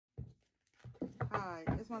Hi,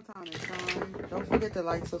 it's my time to shine. Don't forget to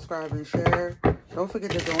like, subscribe, and share. Don't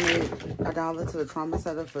forget to donate $1 to the Trauma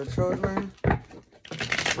Center for Children.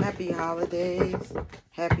 Happy holidays.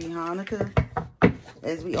 Happy Hanukkah.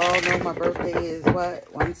 As we all know, my birthday is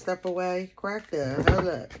what? One step away. Crack the hell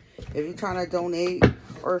up. If you're trying to donate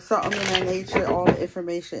or something in that nature, all the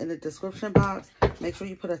information in the description box. Make sure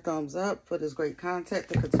you put a thumbs up for this great content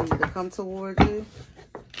to continue to come towards you.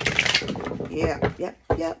 Yep.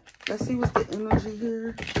 Let's see what's the energy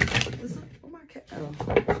here. Oh, my cat. Oh,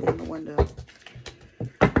 she's in the window.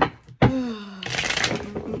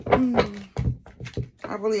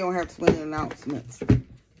 I really don't have too many announcements.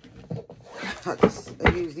 I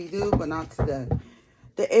usually do, but not today.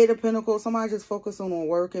 The Eight of Pentacles, somebody just focusing on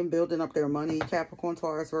working, building up their money. Capricorn,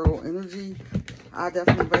 Taurus, Virgo energy. I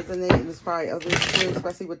definitely resonate, and there's probably others too,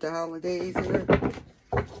 especially with the holidays here.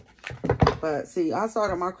 But see, I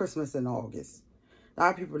started my Christmas in August. A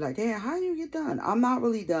lot of people are like, "Damn, how do you get done?" I'm not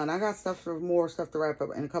really done. I got more stuff to wrap up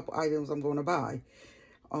and a couple items I'm going to buy.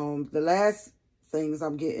 The last things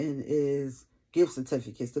I'm getting is gift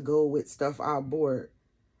certificates to go with stuff I bought.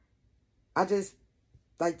 I just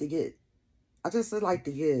like to give. I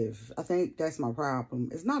think that's my problem.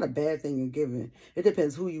 It's not a bad thing you're giving. It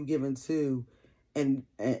depends who you giving to and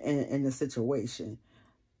the situation.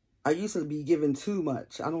 I used to be giving too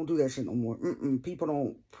much. I don't do that shit no more. People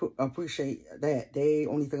don't appreciate that. They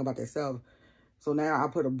only think about themselves. So now I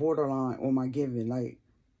put a borderline on my giving. Like,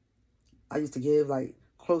 I used to give, like,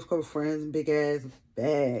 close friends, big ass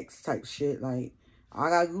bags type shit. Like, I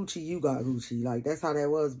got Gucci, you got Gucci. Like, that's how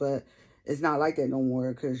that was. But it's not like that no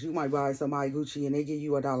more, because you might buy somebody Gucci and they give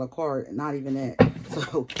you $1 card, and not even that.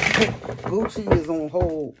 So Gucci is on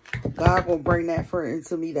hold. God gonna bring that friend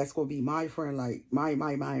into me. That's gonna be my friend, like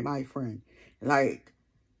my friend. Like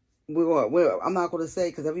I'm not gonna say,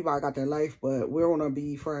 because everybody got their life, but we're gonna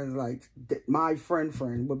be friends. Like my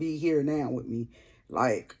friend will be here now with me.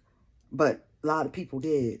 Like, but a lot of people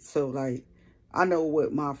did. So like, I know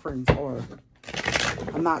what my friends are.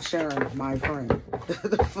 I'm not sharing my friend.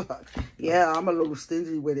 The fuck? Yeah, I'm a little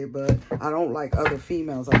stingy with it, but I don't like other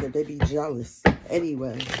females like that. They be jealous.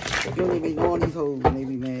 Anyway, you don't even know these hoes when they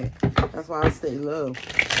be mad. That's why I stay low.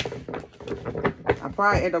 I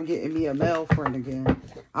probably end up getting me a male friend again.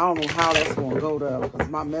 I don't know how that's going to go, though, because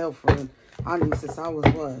my male friend, I knew since I was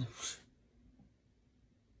what?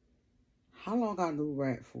 How long I knew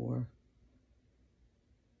Rat for?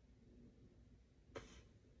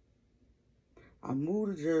 I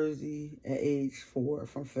moved to Jersey at age 4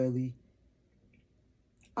 from Philly.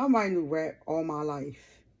 I might knew Rat all my life.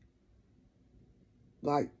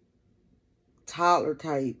 Like, toddler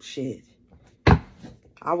type shit.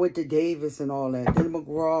 I went to Davis and all that. Then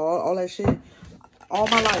McGraw, all that shit. All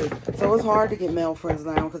my life. So it's hard to get male friends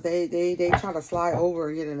now, because they try to slide over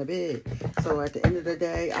and get in the bed. So at the end of the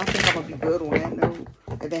day, I think I'm going to be good on that note.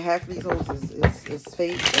 And then half of these hoes is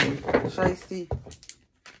fake and shiesty.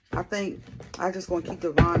 I think I just gonna keep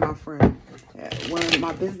Divine my friend. When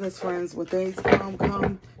my business friends, when things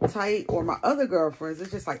come tight, or my other girlfriends,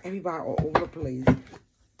 it's just like everybody all over the place.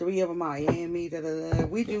 3 of them Miami,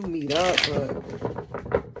 we do meet up, but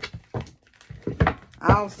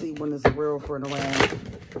I'll see when there's a real friend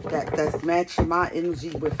around that's matching my energy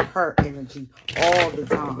with her energy all the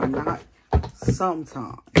time, not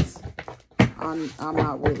sometimes. I'm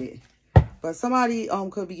not with it. But somebody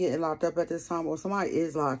could be getting locked up at this time, or somebody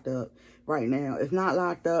is locked up right now. If not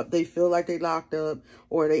locked up, they feel like they locked up,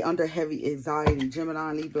 or they under heavy anxiety.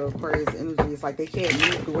 Gemini, Libra, Aquarius energy. It's like they can't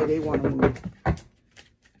move the way they want to move.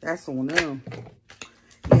 That's on them.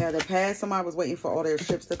 Yeah, the past, somebody was waiting for all their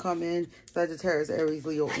ships to come in. Sagittarius, Aries,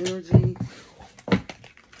 Leo energy.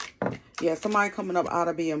 Yeah, somebody coming up out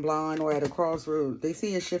of being blind or at a crossroad. They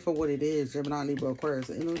see a shift for what it is. Gemini, Libra, Aquarius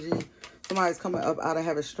energy. Somebody's coming up out of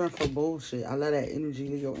having strength for bullshit. I love that energy,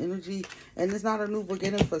 Leo energy. And it's not a new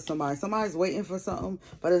beginning for somebody. Somebody's waiting for something,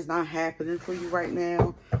 but it's not happening for you right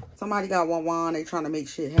now. Somebody got one wand. They trying to make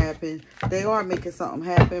shit happen. They are making something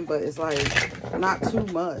happen, but it's like not too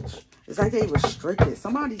much. It's like they restricted.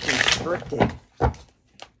 Somebody's restricted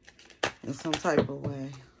in some type of way.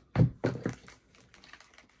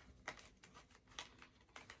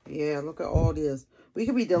 Yeah, look at all this. We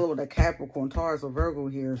could be dealing with a Capricorn, Taurus, or Virgo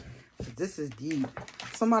here. This is deep.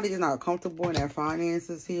 Somebody is not comfortable in their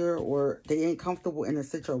finances here, or they ain't comfortable in a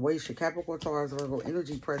situation. Capricorn, Taurus, Virgo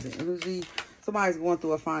energy, present energy. Somebody's going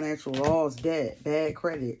through a financial loss, debt, bad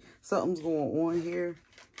credit. Something's going on here.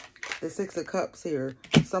 The 6 of Cups here.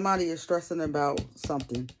 Somebody is stressing about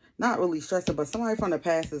something. Not really stressing, but somebody from the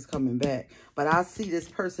past is coming back. But I see this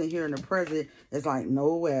person here in the present is like,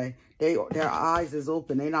 no way. Their eyes is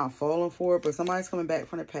open. They're not falling for it, but somebody's coming back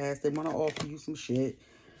from the past. They want to offer you some shit.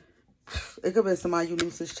 It could be somebody you knew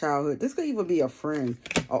since childhood. This could even be a friend,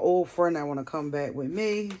 an old friend that want to come back with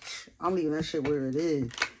me. I'm leaving that shit where it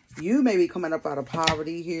is. You may be coming up out of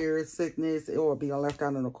poverty here, sickness, or being left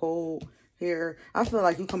out in the cold here. I feel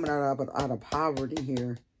like you coming out of poverty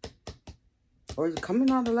here. Or you coming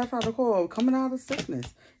out of left out of cold, or coming out of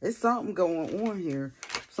sickness. It's something going on here.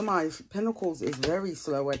 Somebody's pentacles is very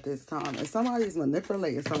slow at this time. And somebody's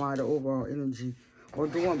manipulating somebody's overall energy. Or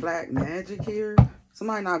doing black magic here.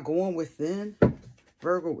 Somebody not going within.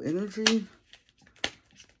 Virgo energy.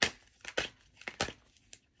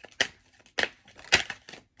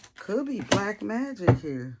 Could be black magic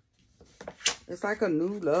here. It's like a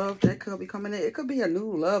new love that could be coming in. It could be a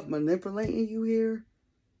new love manipulating you here.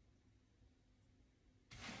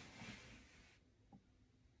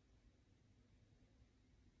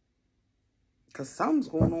 Because something's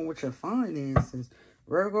going on with your finances.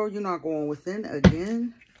 Virgo, you're not going within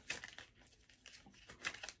again.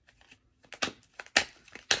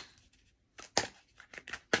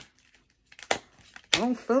 I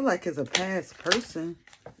don't feel like it's a past person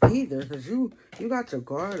either. Because you got your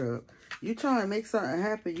guard up. You trying to make something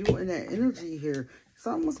happen. You in that energy here.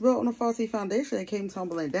 Something was built on a faulty foundation and came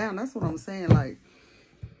tumbling down. That's what I'm saying. Like,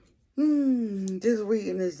 this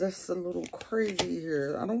reading is just a little crazy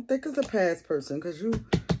here. I don't think it's a past person because you're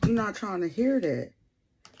not trying to hear that.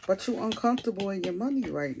 But you're uncomfortable in your money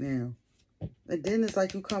right now. And then it's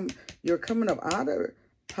like you're coming up out of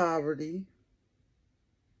poverty.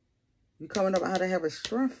 You're coming up out of having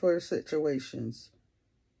strength for situations.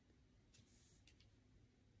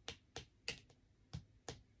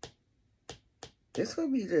 This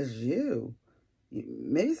could be just you.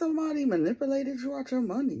 Maybe somebody manipulated you out your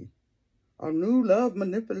money. Or new love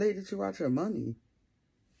manipulated you out your money.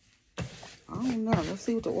 I don't know. Let's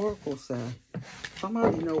see what the oracle says.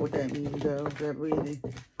 Somebody know what that means, though. That reading.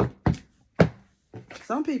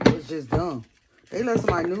 Some people is just dumb. They let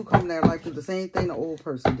somebody new come in their life do the same thing the old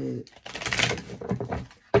person did.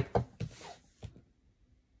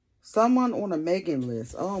 Someone on a megaN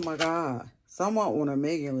list. Oh, my God. Someone on a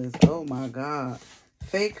megaN list. Oh, my God.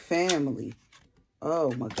 Fake family.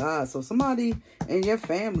 Oh, my God. So somebody in your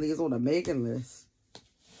family is on a megaN list.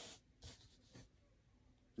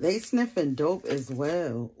 They sniffing dope as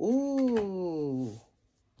well. Ooh.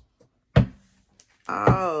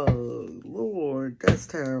 Oh, Lord. That's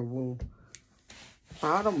terrible.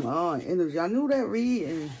 Bottom line energy. I knew that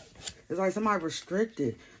reading. It's like somebody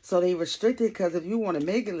restricted. So they restricted because if you want a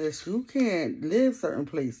megaN list, you can't live certain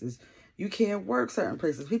places. You can't work certain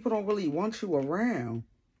places. People don't really want you around.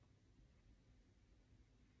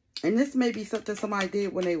 And this may be something somebody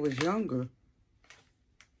did when they was younger.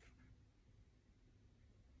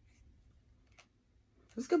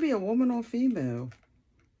 This could be a woman or female.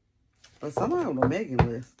 But somebody on the megaN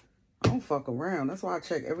list. I don't fuck around. That's why I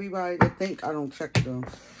check everybody that think I don't check them.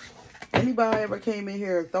 Anybody ever came in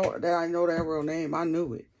here and thought that I know their real name, I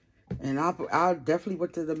knew it. And I definitely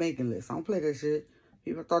went to the megaN list. I don't play that shit.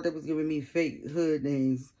 People thought they was giving me fake hood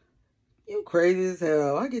names. You crazy as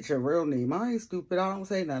hell. I get your real name. I ain't stupid. I don't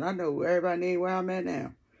say nothing. I know everybody's name where I'm at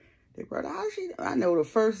now. They brother, I know the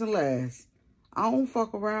first and last. I don't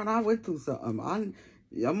fuck around. I went through something. I'm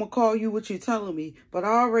gonna call you what you're telling me, but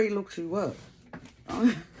I already looked you up.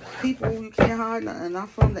 People, you can't hide nothing. Not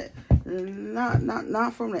from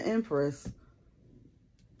the Empress.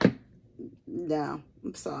 No,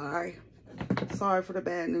 I'm sorry. Sorry for the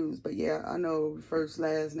bad news, but yeah, I know first,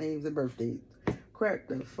 last names and birthdays. Crack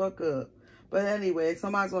the fuck up. But anyway,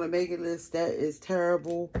 somebody's on a megaN list. That is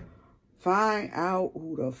terrible. Find out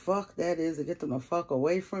who the fuck that is and get them the fuck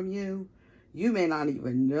away from you. You may not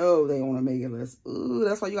even know they on a megaN list. Ooh,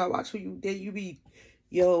 that's why you gotta watch who you did. You be,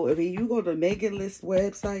 yo, if you go to the megaN list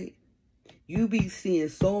website, you be seeing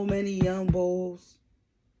so many young bulls,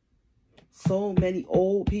 so many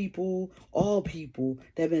old people, all people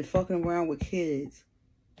that been fucking around with kids.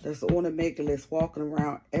 That's on the megaN list, walking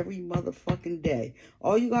around every motherfucking day.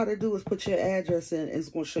 All you got to do is put your address in, and it's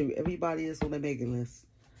going to show you everybody that's on the megaN list.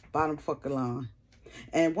 Bottom fucking line.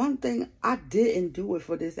 And one thing, I didn't do it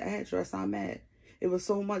for this address I'm at. It was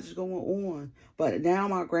so much going on. But now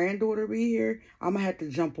my granddaughter be here, I'm going to have to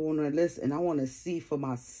jump on the list, and I want to see for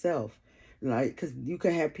myself. Like, because you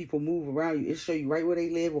can have people move around you. It show you right where they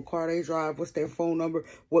live, what car they drive, what's their phone number,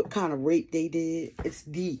 what kind of rape they did. It's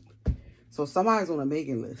deep. So somebody's on a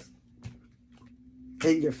megaN list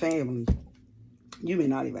in your family. You may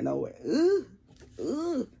not even know it.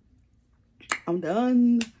 I'm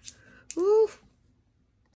done. Ooh.